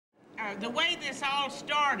the way this all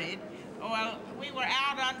started, well, we were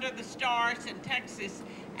out under the stars in Texas,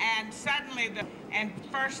 and suddenly, and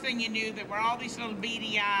first thing you knew, there were all these little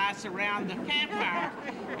beady eyes around the campfire,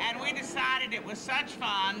 and we decided it was such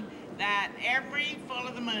fun that every full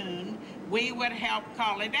of the moon, we would help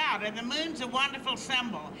call it out. And the moon's a wonderful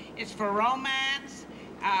symbol. It's for romance.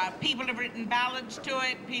 People have written ballads to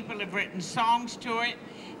it. People have written songs to it.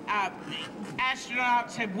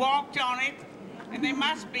 Astronauts have walked on it. And they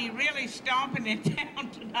must be really stomping it down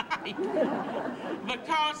tonight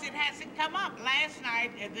because it hasn't come up. Last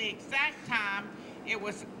night, at the exact time, it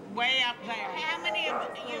was way up there. How many of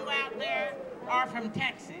you out there are from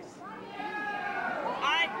Texas? All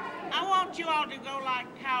right, I want you all to go like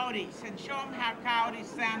coyotes and show them how coyotes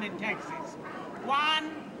sound in Texas.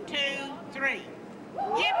 1, 2, 3. Yip!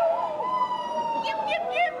 Yip, yip,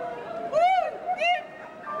 yip! Woo! Yip!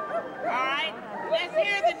 All right, let's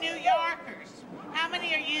hear the New Yorkers. How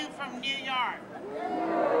many are you from New York?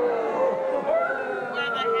 Where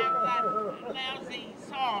they have that lousy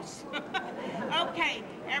sauce. Okay,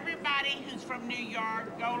 everybody who's from New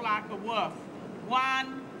York, go like a wolf.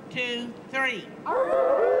 1, 2, 3.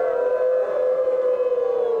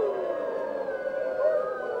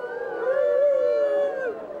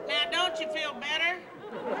 Now, don't you feel better?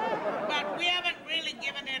 But we haven't really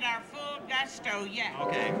given it our full gusto yet.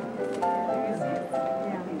 Okay.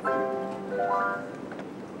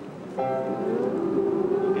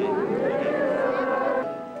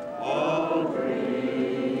 Oh,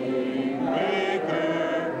 dream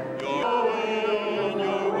maker, you're on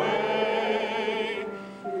your way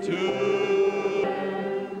to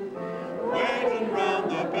waiting round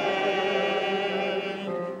the bend,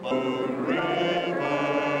 Moon River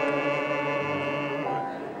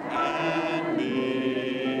and me.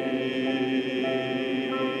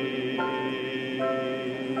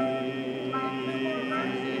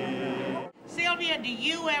 Sylvia,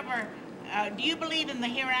 do you believe in the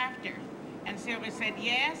hereafter? And Sylvia said,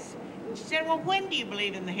 yes. She said, well, when do you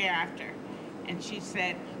believe in the hereafter? And she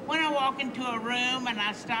said, when I walk into a room and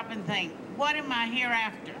I stop and think, what am I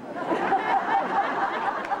hereafter?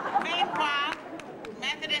 Meanwhile,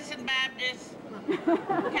 Methodists and Baptists,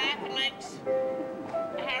 Catholics,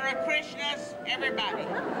 Hare Krishnas, everybody.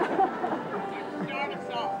 Start us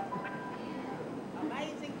off.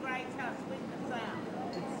 Amazing grace, how sweet the sound.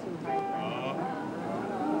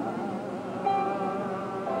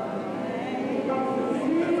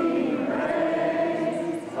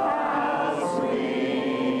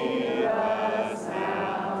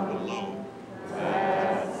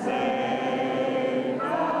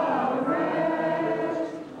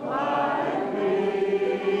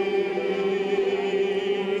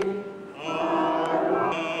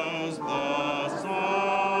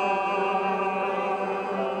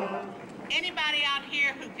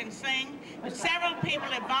 Several people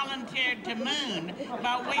have volunteered to moon,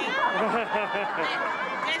 but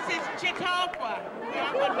this is Chautauqua. We're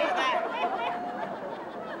not going to do that.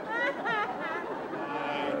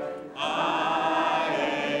 I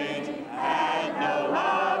ain't had no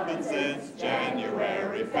lovin' since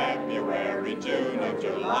January, February, June, and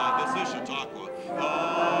July. This is Chautauqua. No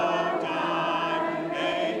time,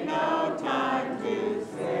 ain't no time to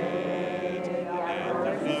sit and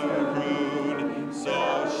the full moon, so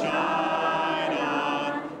shine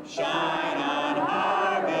on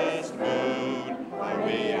harvest moon, for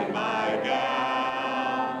me and my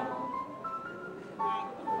gal.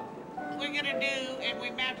 We're going to do, and we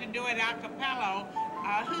have to do it a cappella.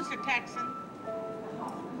 Who's a Texan?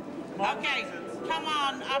 Okay, come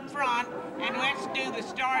on up front, and let's do the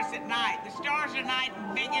Stars at Night. The stars at night,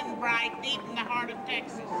 big and bright, deep in the heart of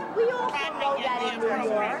Texas. We also know that in New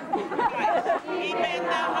York. Deep in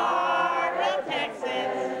the heart of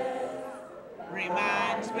Texas,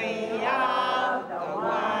 reminds me of the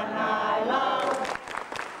one I love.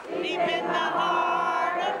 Deep in the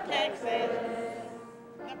heart of Texas,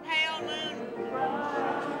 the pale moon.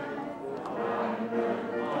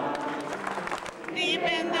 Deep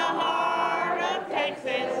in the heart of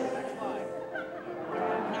Texas,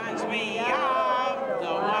 reminds me of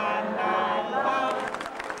the one I love.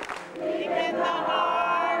 Deep in the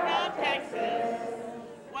heart of Texas.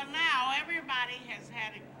 Well, now everybody has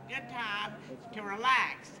had a good time to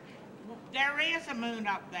relax. There is a moon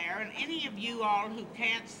up there, and any of you all who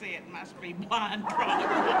can't see it must be blind drunk.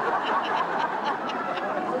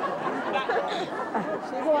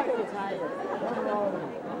 She's walking tired.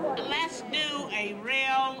 Let's do a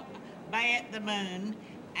real Bay at the Moon,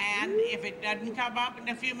 and if it doesn't come up in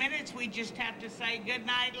a few minutes, we just have to say good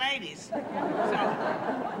night, ladies. So,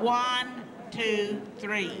 1, 2,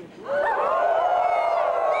 3.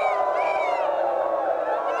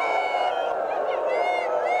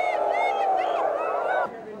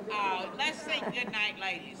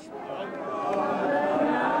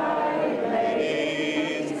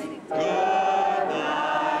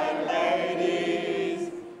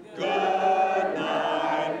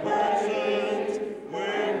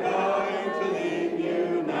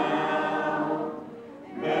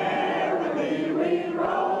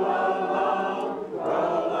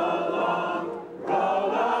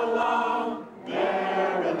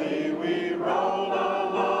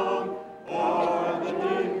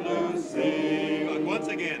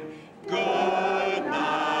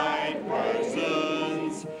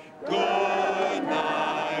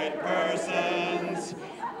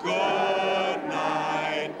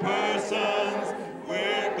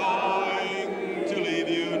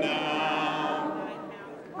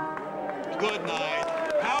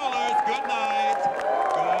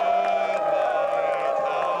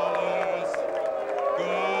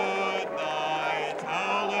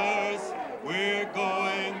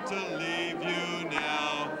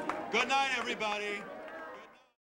 Good night, everybody.